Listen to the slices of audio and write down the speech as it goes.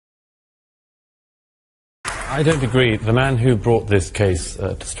I don't agree. The man who brought this case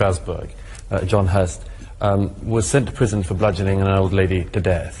to Strasbourg, John Hurst, was sent to prison for bludgeoning an old lady to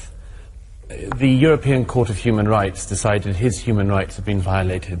death. The European Court of Human Rights decided his human rights have been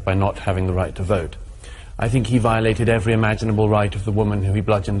violated by not having the right to vote. I think he violated every imaginable right of the woman who he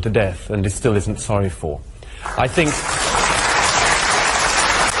bludgeoned to death and still isn't sorry for. I think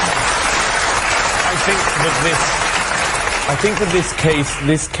that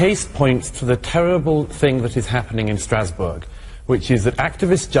this case points to the terrible thing that is happening in Strasbourg, which is that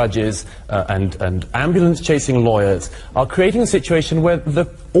activist judges and ambulance-chasing lawyers are creating a situation where the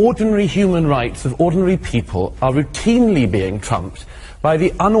ordinary human rights of ordinary people are routinely being trumped by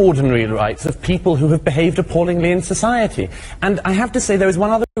the unordinary rights of people who have behaved appallingly in society. And I have to say there is one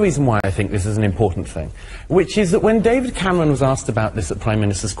other reason why I think this is an important thing, which is that when David Cameron was asked about this at Prime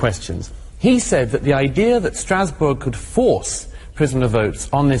Minister's Questions, he said that the idea that Strasbourg could force prisoner votes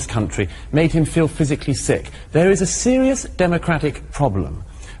on this country made him feel physically sick. There is a serious democratic problem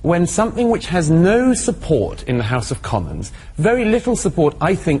when something which has no support in the House of Commons, very little support,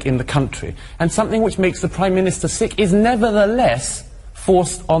 I think, in the country, and something which makes the Prime Minister sick is nevertheless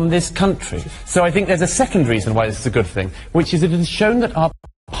forced on this country. So I think there's a second reason why this is a good thing, which is that it has shown that our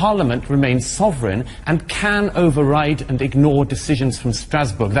Parliament remains sovereign and can override and ignore decisions from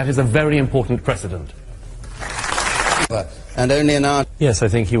Strasbourg. That is a very important precedent. And only an hour. Yes, I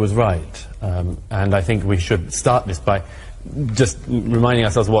think he was right. And I think we should start this by just reminding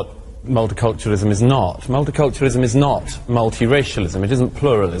ourselves what multiculturalism is not. Multiculturalism is not multiracialism. It isn't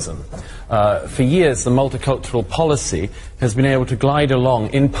pluralism. For years, the multicultural policy has been able to glide along,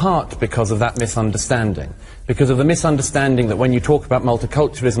 in part because of that misunderstanding. Because of the misunderstanding that when you talk about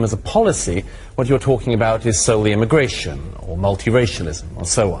multiculturalism as a policy, what you're talking about is solely immigration, or multiracialism, or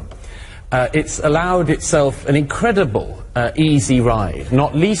so on. It's allowed itself an incredible easy ride,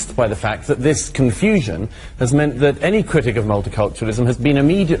 not least by the fact that this confusion has meant that any critic of multiculturalism has been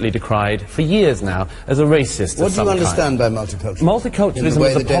immediately decried for years now as a racist. What do you understand by multiculturalism? Multiculturalism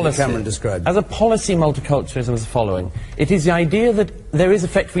as a policy, Cameron described. As a policy, multiculturalism is the following. It is the idea that there is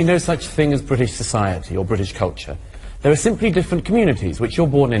effectively no such thing as British society or British culture. There are simply different communities which you're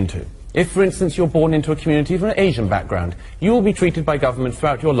born into. If, for instance, you're born into a community from an Asian background, you will be treated by government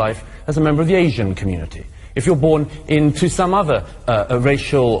throughout your life as a member of the Asian community. If you're born into some other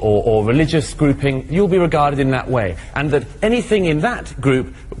racial or religious grouping, you'll be regarded in that way. And that anything in that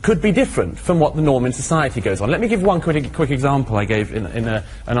group could be different from what the norm in society goes on. Let me give one quick example I gave in an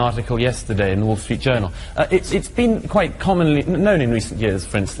article yesterday in the Wall Street Journal. It's been quite commonly known in recent years,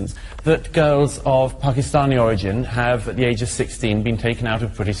 for instance, that girls of Pakistani origin have, at the age of 16, been taken out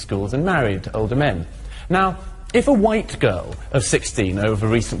of British schools and married to older men. Now, if a white girl of 16 over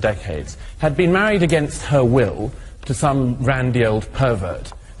recent decades had been married against her will to some randy old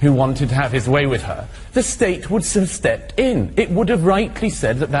pervert who wanted to have his way with her, the state would have stepped in. It would have rightly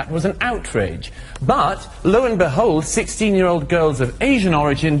said that that was an outrage. But, lo and behold, 16-year-old girls of Asian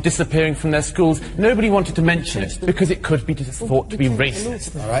origin disappearing from their schools, nobody wanted to mention it because it could be thought to be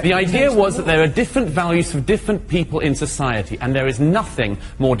racist. Right. The idea was that there are different values for different people in society, and there is nothing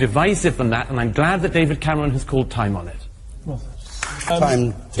more divisive than that, and I'm glad that David Cameron has called time on it.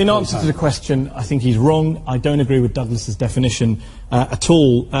 In answer to the question, I think he's wrong. I don't agree with Douglas's definition at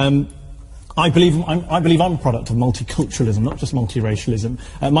all. I believe I'm a product of multiculturalism, not just multiracialism.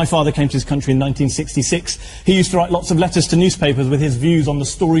 My father came to this country in 1966. He used to write lots of letters to newspapers with his views on the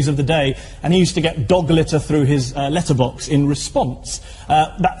stories of the day, and he used to get dog litter through his letterbox in response.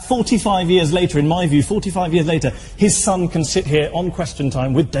 That 45 years later, in my view, 45 years later, his son can sit here on Question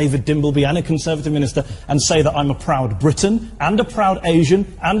Time with David Dimbleby and a Conservative minister and say that I'm a proud Briton, and a proud Asian,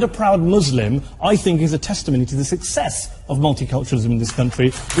 and a proud Muslim, I think is a testimony to the success of multiculturalism in this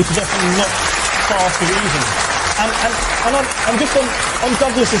country, which is definitely not far from reason. And just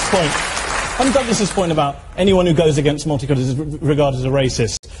on Douglas's point about anyone who goes against multiculturalism is regarded as a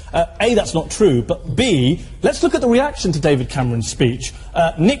racist. A, that's not true, but B, let's look at the reaction to David Cameron's speech.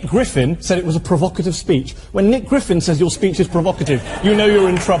 Nick Griffin said it was a provocative speech. When Nick Griffin says your speech is provocative, you know you're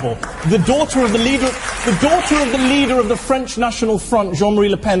in trouble. The daughter of the leader of the French National Front, Jean-Marie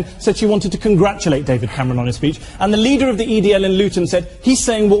Le Pen, said she wanted to congratulate David Cameron on his speech. And the leader of the EDL in Luton said, he's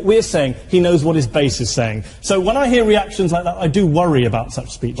saying what we're saying, he knows what his base is saying. So when I hear reactions like that, I do worry about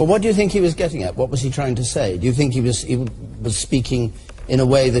such speech. Well, what do you think he was getting at? What was he trying to say? Do you think he was speaking in a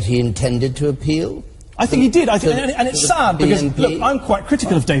way that he intended to appeal? I think he did. And it's sad because, look, I'm quite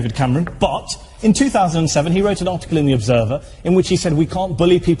critical of David Cameron, but in 2007 he wrote an article in The Observer in which he said we can't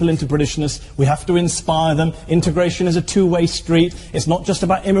bully people into Britishness, we have to inspire them, integration is a two-way street, it's not just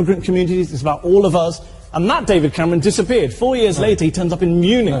about immigrant communities, it's about all of us. And that David Cameron disappeared. 4 years later he turns up in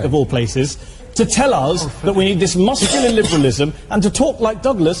Munich, of all places, to tell us that we need this muscular liberalism and to talk like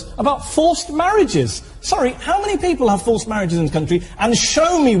Douglas about forced marriages. Sorry, how many people have forced marriages in this country? And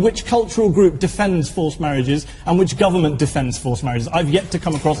show me which cultural group defends forced marriages and which government defends forced marriages. I've yet to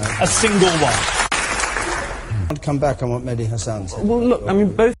come across a single one. I'll come back on what Mehdi Hassan said. Well, look, I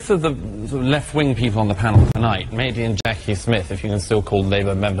mean, both of the sort of left-wing people on the panel tonight, Mehdi and Jackie Smith, if you can still call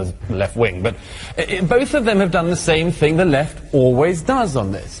Labour members left-wing, but both of them have done the same thing the left always does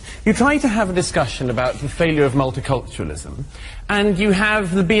on this. You try to have a discussion about the failure of multiculturalism, and you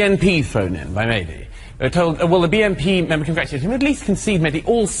have the BNP thrown in by Mehdi. Told, well, the BNP member congratulated him, at least concede, Mehdi,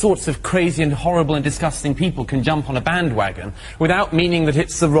 all sorts of crazy and horrible and disgusting people can jump on a bandwagon without meaning that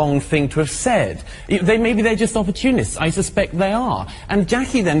it's the wrong thing to have said. Maybe they're just opportunists. I suspect they are. And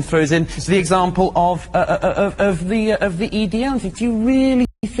Jackie then throws in the example of the EDL and thinks, do you really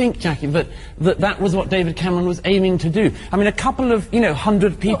think, Jackie, that was what David Cameron was aiming to do? I mean, a couple of,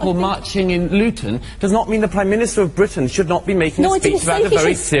 100 people marching in Luton does not mean the Prime Minister of Britain should not be making a speech about a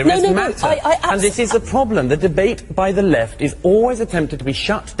very serious matter. And this is a problem. The debate by the left is always attempted to be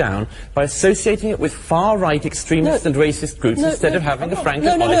shut down by associating it with far-right extremist and racist groups instead of having a frank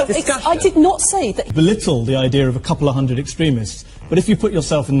and honest discussion. I did not say that. Belittle the idea of a couple of hundred extremists, but if you put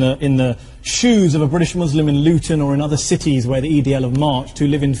yourself in the shoes of a British Muslim in Luton or in other cities where the EDL have marched who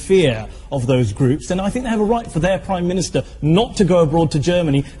live in fear of those groups, then I think they have a right for their Prime Minister not to go abroad to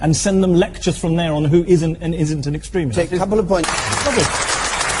Germany and send them lectures from there on who isn't and isn't an extremist. Take a couple of points.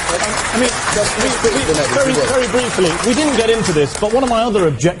 I mean, very briefly, we didn't get into this, but one of my other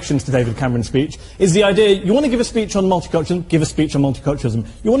objections to David Cameron's speech is the idea, you want to give a speech on multiculturalism, give a speech on multiculturalism.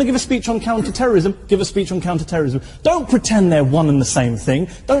 You want to give a speech on counter-terrorism, give a speech on counter-terrorism. Don't pretend they're one and the same thing.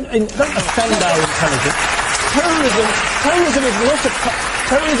 Don't offend our intelligence.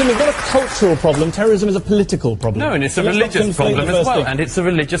 Terrorism is not a cultural problem, terrorism is a political problem. No, and it's a religious problem as well, and it's a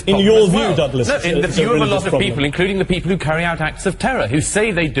religious problem as well. In your view, Douglas? No, in the view of a lot of people, including the people who carry out acts of terror, who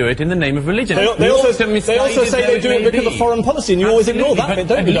say they do it in the name of religion. They also say they do it because of foreign policy, and you always ignore that bit,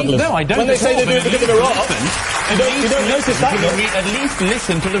 don't you, Douglas? No, I don't. When they say they do it because of Iraq, you don't notice that bit. At least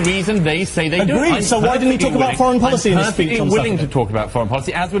listen to the reason they say they do it. Agreed, so why didn't he talk about foreign policy in his speech on Saturday? I'm willing to talk about foreign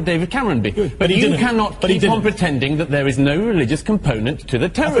policy, as would David Cameron be. But you cannot keep on pretending that there is no religious component to the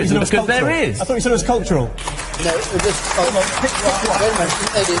terrorism, because there is. I thought you said it was cultural. No, wait a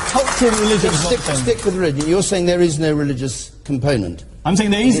minute. Cultural religion. Stick with religion. You're saying there is no religious component. I'm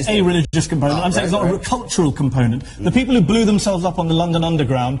saying there is a religious component. I'm saying it's not a cultural component. The people who blew themselves up on the London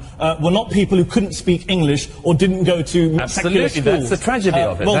Underground were not people who couldn't speak English or didn't go to secular schools. That's the tragedy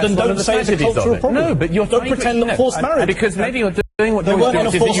of it. Well, then don't say it's a cultural problem. No, but you're don't pretend that forced marriage. Because maybe you're doing what you are.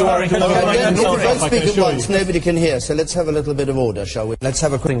 Don't speak at once. Nobody can hear. So let's have a little bit of order, shall we? Let's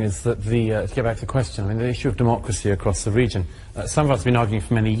have a quick. The thing is that to get back to the question, I mean, the issue of democracy across the region. Some of us have been arguing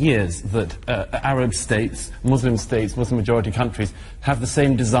for many years that Arab states, Muslim majority countries, have the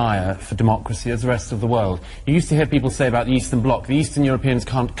same desire for democracy as the rest of the world. You used to hear people say about the Eastern Bloc, the Eastern Europeans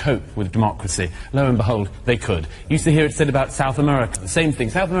can't cope with democracy. Lo and behold, they could. You used to hear it said about South America, the same thing.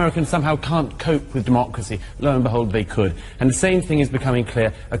 South Americans somehow can't cope with democracy. Lo and behold, they could. And the same thing is becoming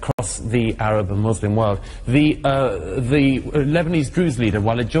clear across the Arab and Muslim world. The Lebanese Druze leader,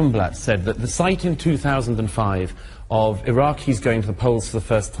 Walid Jumblat, said that the sight in 2005 of Iraqis going to the polls for the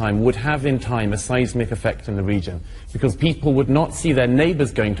first time would have in time a seismic effect in the region, because people would not see their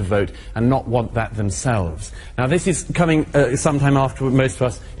neighbours going to vote and not want that themselves. Now this is coming sometime after most of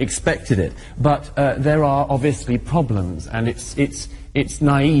us expected it, but there are obviously problems, and it's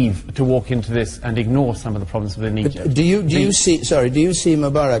naive to walk into this and ignore some of the problems within Egypt. Do you see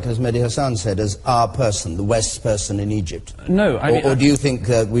Mubarak, as Mehdi Hassan said, as our person, the West's person in Egypt? No, or do you think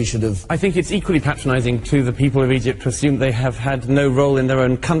we should have... I think it's equally patronising to the people of Egypt to assume they have had no role in their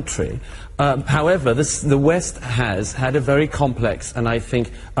own country. However, the West has had a very complex and I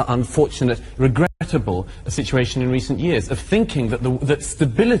think unfortunate, regrettable situation in recent years of thinking that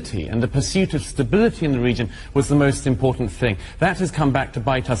stability and the pursuit of stability in the region was the most important thing. That has come back to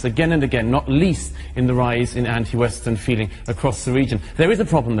bite us again and again, not least in the rise in anti-Western feeling across the region. There is a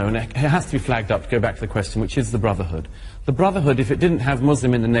problem though, and it has to be flagged up to go back to the question, which is the Brotherhood. The Brotherhood, if it didn't have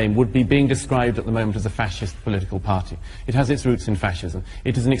Muslim in the name, would be being described at the moment as a fascist political party. It has its roots in fascism.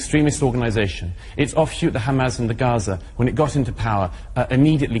 It is an extremist organisation. Its offshoot, the Hamas in the Gaza, when it got into power,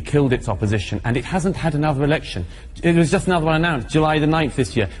 immediately killed its opposition, and it hasn't had another election. It was just another one announced, July the 9th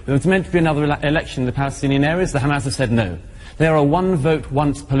this year. There was meant to be another election in the Palestinian areas. The Hamas have said no. They are a one-vote,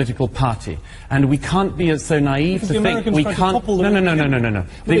 once political party, and we can't be so naive to think we can't... No.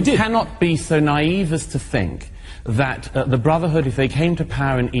 They cannot be so naive as to think that the Brotherhood, if they came to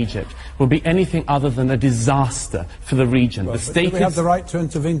power in Egypt, would be anything other than a disaster for the region. Well, the state do we have the right to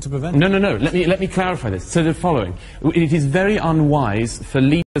intervene to prevent No, no, no. Let me clarify this. So the following. It is very unwise for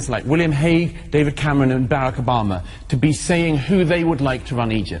leaders like William Hague, David Cameron and Barack Obama to be saying who they would like to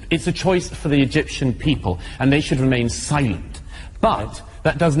run Egypt. It's a choice for the Egyptian people, and they should remain silent. But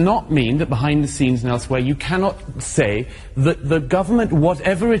that does not mean that behind the scenes and elsewhere you cannot say that the government,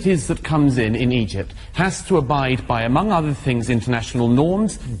 whatever it is that comes in Egypt, has to abide by, among other things, international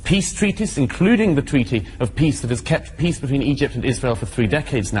norms, peace treaties, including the Treaty of Peace that has kept peace between Egypt and Israel for 3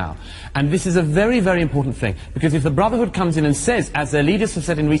 decades now. And this is a very, very important thing, because if the Brotherhood comes in and says, as their leaders have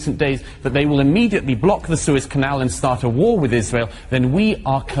said in recent days, that they will immediately block the Suez Canal and start a war with Israel, then we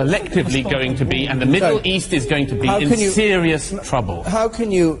are collectively going to be, and the Middle East is going to be in serious trouble. How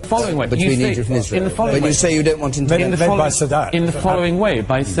can you, following way, between Egypt and Israel, when you say you don't want intervention? In the following way,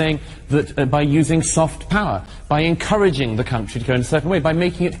 by saying that, by using soft power, by encouraging the country to go in a certain way, by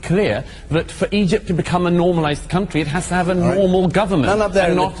making it clear that for Egypt to become a normalised country, it has to have a normal government. None up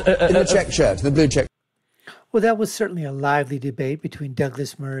there and in the check shirt, the blue check. Well, that was certainly a lively debate between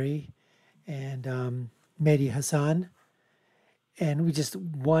Douglas Murray and Mehdi Hassan. And we just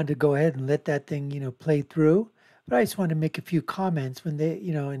wanted to go ahead and let that thing, play through. But I just want to make a few comments when they,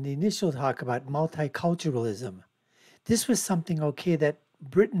 in the initial talk about multiculturalism. This was something, okay, that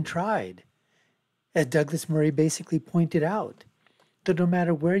Britain tried, as Douglas Murray basically pointed out, that no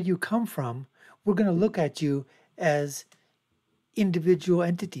matter where you come from, we're going to look at you as individual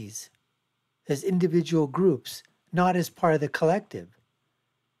entities, as individual groups, not as part of the collective.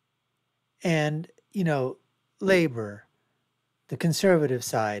 And, Labour, the conservative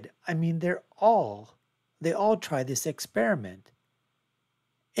side, I mean, they all tried this experiment,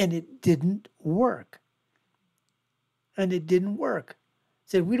 and it didn't work. And it didn't work.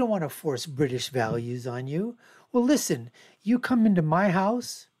 Said, we don't want to force British values on you. Well, listen, you come into my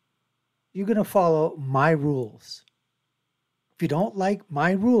house, you're going to follow my rules. If you don't like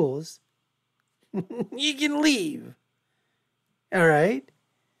my rules, you can leave. All right?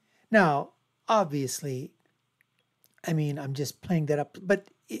 Now, obviously, I mean, I'm just playing that up, but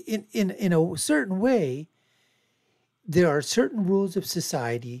in a certain way, there are certain rules of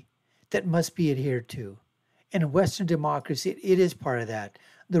society that must be adhered to. And in Western democracy, it is part of that.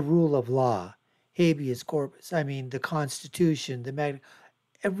 The rule of law, habeas corpus, I mean, the Constitution,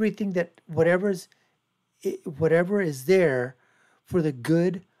 everything that, whatever is there for the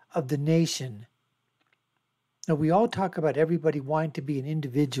good of the nation. Now, we all talk about everybody wanting to be an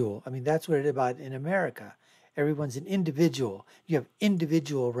individual. I mean, that's what it's about in America. Everyone's an individual. You have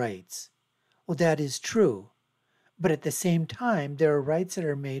individual rights. Well, that is true. But at the same time, there are rights that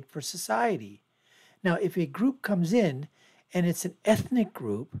are made for society. Now, if a group comes in and it's an ethnic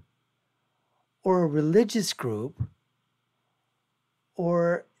group or a religious group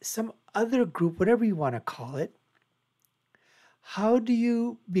or some other group, whatever you want to call it, how do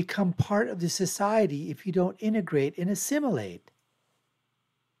you become part of the society if you don't integrate and assimilate?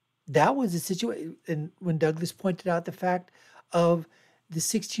 That was the situation. And when Douglas pointed out the fact of the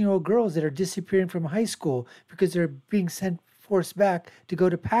 16-year-old girls that are disappearing from high school because they're being forced back to go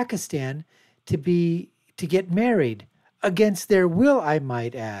to Pakistan to get married against their will, I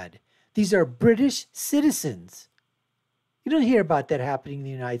might add. These are British citizens. You don't hear about that happening in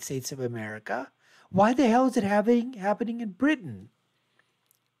the United States of America. Why the hell is it happening in Britain?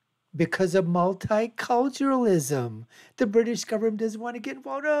 Because of multiculturalism. The British government doesn't want to get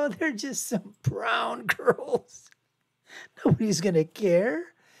involved. Oh, they're just some brown girls. Nobody's going to care.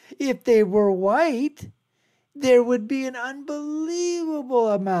 If they were white, there would be an unbelievable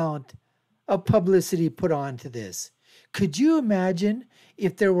amount of publicity put onto this. Could you imagine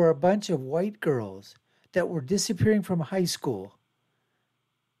if there were a bunch of white girls that were disappearing from high school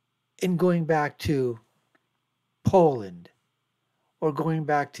and going back to Poland or going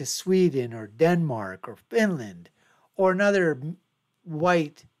back to Sweden or Denmark or Finland or another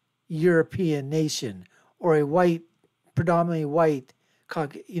white European nation or a predominantly white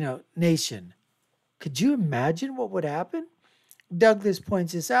nation? Could you imagine what would happen? Douglas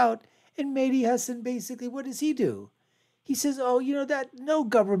points this out, and Mehdi Hassan basically, what does he do? He says, that no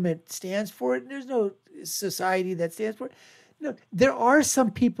government stands for it, and there's no society that stands for it. No, there are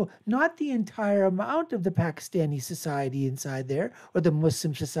some people, not the entire amount of the Pakistani society inside there, or the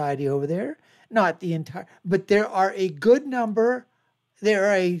Muslim society over there, not the entire, but there are a good number, there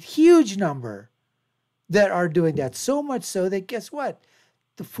are a huge number that are doing that. So much so that, guess what?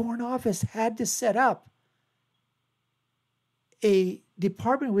 The Foreign Office had to set up a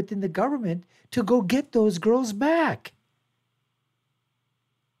department within the government to go get those girls back.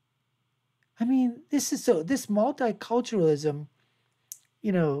 I mean, this multiculturalism,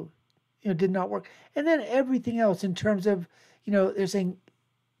 did not work. And then everything else in terms of, they're saying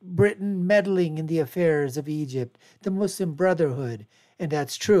Britain meddling in the affairs of Egypt, the Muslim Brotherhood, and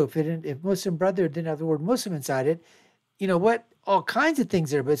that's true. If Muslim Brotherhood didn't have the word Muslim inside it, you know what? All kinds of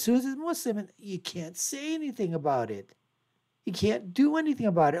things there. But as soon as it's Muslim, you can't say anything about it. You can't do anything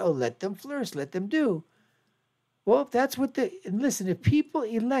about it. Oh, let them flourish. Let them do. Well, if that's what and listen, if people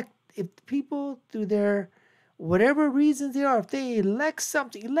through their whatever reasons they are, if they elect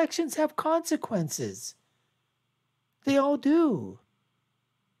something, elections have consequences. They all do.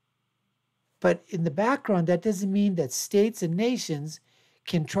 But in the background, that doesn't mean that states and nations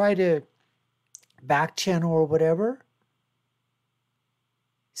can try to back channel or whatever,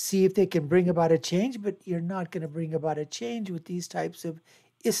 see if they can bring about a change, but you're not going to bring about a change with these types of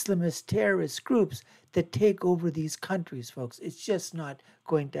Islamist terrorist groups that take over these countries, folks. It's just not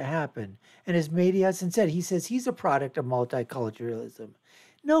going to happen. And as Mehdi Hassan said, he says he's a product of multiculturalism.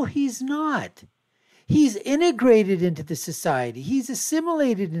 No, he's not. He's integrated into the society. He's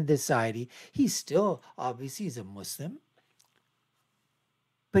assimilated into society. He's still, obviously, he's a Muslim.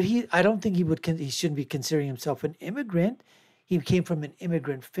 But I don't think he shouldn't be considering himself an immigrant. He came from an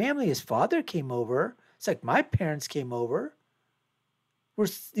immigrant family. His father came over. It's like my parents came over. We're,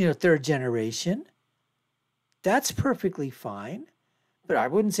 third generation. That's perfectly fine. But I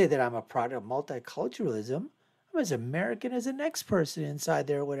wouldn't say that I'm a product of multiculturalism. I'm as American as the next person inside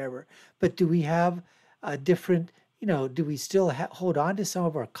there or whatever. But do we have a different, do we still hold on to some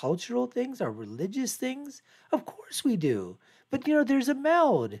of our cultural things, our religious things? Of course we do. But, there's a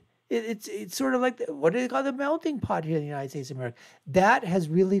meld. It's sort of like, what do they call the melting pot here in the United States of America? That has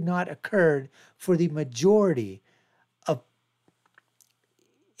really not occurred for the majority of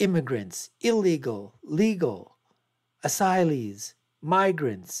immigrants, illegal, legal, asylees,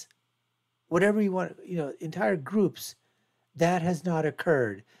 migrants, whatever you want, entire groups. That has not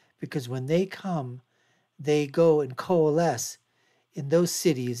occurred because when they come, they go and coalesce in those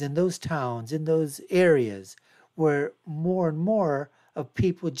cities, in those towns, in those areas where more and more of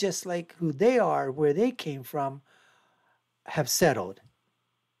people just like who they are, where they came from, have settled.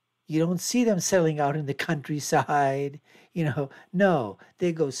 You don't see them settling out in the countryside, No,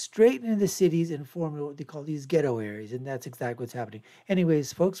 they go straight into the cities and form what they call these ghetto areas, and that's exactly what's happening.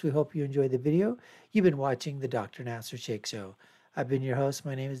 Anyways, folks, we hope you enjoyed the video. You've been watching the Dr. Nasir Shaikh Show. I've been your host.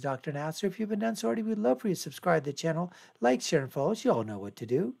 My name is Dr. Nasir. If you haven't done so already, we'd love for you to subscribe to the channel, like, share, and follow. You all know what to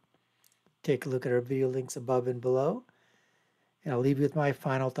do. Take a look at our video links above and below. And I'll leave you with my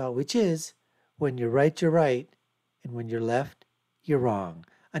final thought, which is, when you're right, you're right. And when you're left, you're wrong.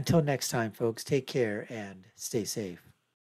 Until next time, folks, take care and stay safe.